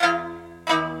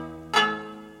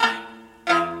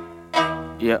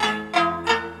Yeah.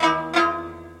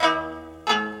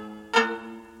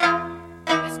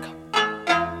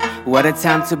 What a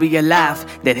time to be alive,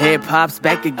 that hip-hop's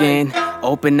back again.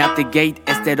 Open up the gate,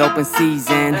 it's that open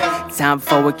season. Time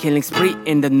for a killing spree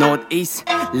in the Northeast.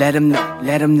 Let 'em know,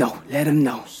 let 'em know, let 'em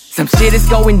know. Some shit is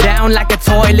going down like a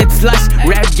toilet flush.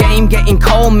 Rap game getting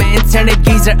cold, man, turn the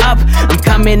geezer up. I'm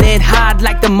coming in hot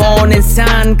like the morning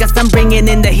sun, cause I'm bringing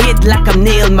in the hit like I'm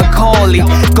Neil Macaulay.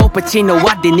 Go Pacino,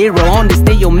 what De Niro on this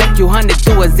deal, make you 100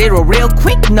 to a 0 real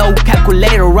quick, no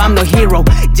calculator, I'm no hero.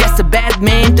 Just a bad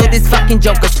man to this fucking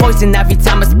joker's poison every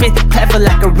time I spit, clever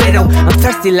like a riddle. I'm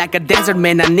thirsty like a desert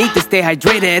man, I need to stay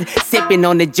hydrated. Sipping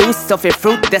on the juice of a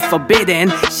fruit that's forbidden.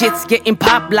 Shit's getting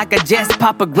popped like I just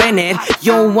pop a grenade.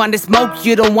 You don't want to smoke,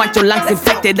 you don't want your lungs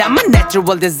infected. I'm a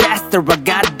natural disaster, a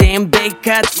goddamn big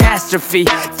catastrophe.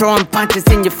 Throwing punches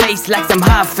in your face like some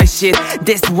hot for shit.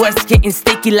 This word's getting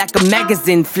sticky like a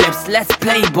magazine flips. Let's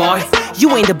play, boy.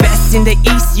 You ain't the best in the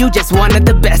East, you just one of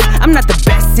the best. I'm not the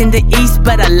best in the East,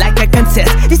 but I like a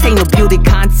contest. This ain't no beauty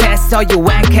contest, all you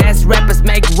whack-ass rappers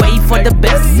make way for the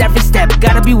best. Every step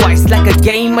gotta be wise like a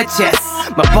game of chess.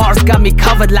 My bars got me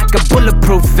covered like a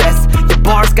bulletproof vest. Your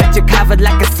bars got you covered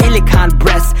like a silicone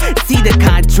breast. See the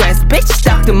contrast, bitch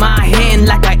stuck to my hand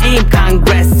like I aim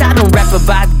Congress. I don't rap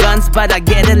about guns, but I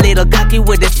get a little cocky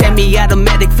with a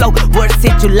semi-automatic flow. Words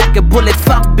hit you like a bullet,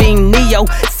 fuck being Neo.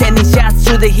 Sending shots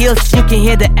through the hills, you can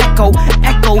hear the echo,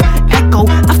 echo, echo.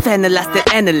 I finalized the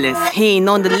analyst, he ain't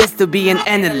on the list to be an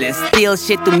analyst. Steal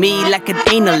shit to me like an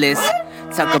analyst.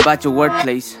 Talk about your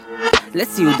wordplays,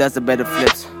 let's see who does the better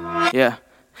flips, yeah.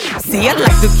 See, I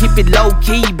like to keep it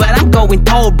low-key, but I'm going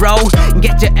tall, bro.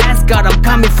 Get your ass cut, I'm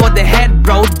coming for the head,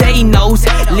 bro. They knows,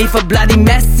 leave a bloody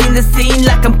mess in the scene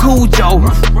like I'm Cool Joe.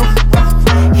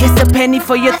 Here's a penny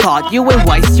for your thought, you ain't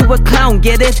wise, you a clown,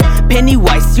 get it?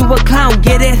 Pennywise, you a clown,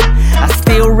 get it? I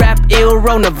still rap ill,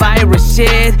 coronavirus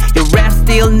shit. Your rap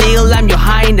still Neil, I'm your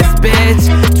highness, bitch.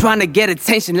 Tryna get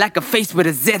attention like a face with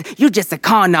a Z. You just a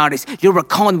con artist, you're a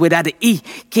con without an E.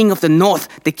 King of the North,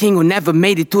 the king who never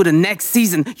made it to the next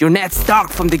season. You're Ned Stark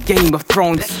from the Game of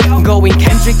Thrones. Going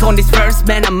Kendrick on this verse,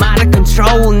 man, I'm out of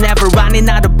control. Never running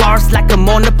out of bars like I'm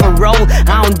on a parole.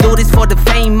 I don't do this for the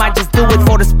fame, I just do it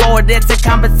for the sport. It's a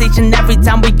compensation every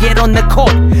time we get on the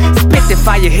court. Spit the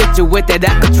fire, hit you with that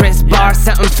Alcatraz bar.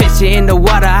 Something fishy in the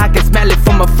water, I can smell it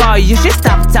from afar. You should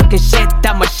stop talking shit,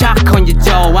 I'm a shock on your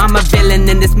jaw. I'm a villain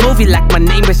in this movie like my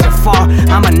name is Jafar.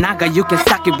 I'm a naga, you can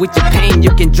suck it with your pain.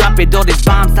 You can drop it, all these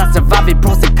bombs, I'll survive it.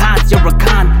 Pros and cons, you're a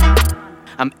con.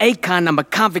 I'm Akon, I'm a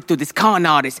convict to this con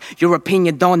artist. Your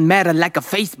opinion don't matter like a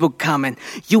Facebook comment.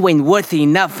 You ain't worthy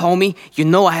enough, homie. You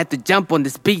know I had to jump on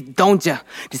this beat, don't ya?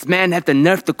 This man had the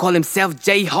nerve to call himself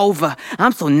Jehovah.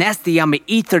 I'm so nasty, I'ma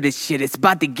ether this shit, it's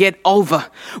about to get over.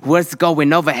 Words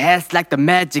going over heads like the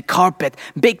magic carpet.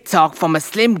 Big talk from a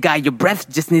slim guy, your breath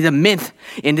just need a mint.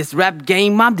 In this rap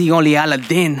game, I'm the only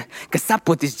Aladdin. Cause I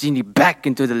put this genie back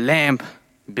into the lamp,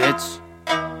 bitch.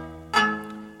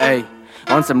 Hey.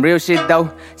 On some real shit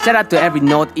though, shout out to every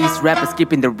Northeast rapper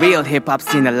keeping the real hip-hop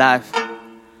scene alive.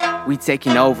 We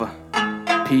taking over.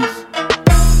 Peace.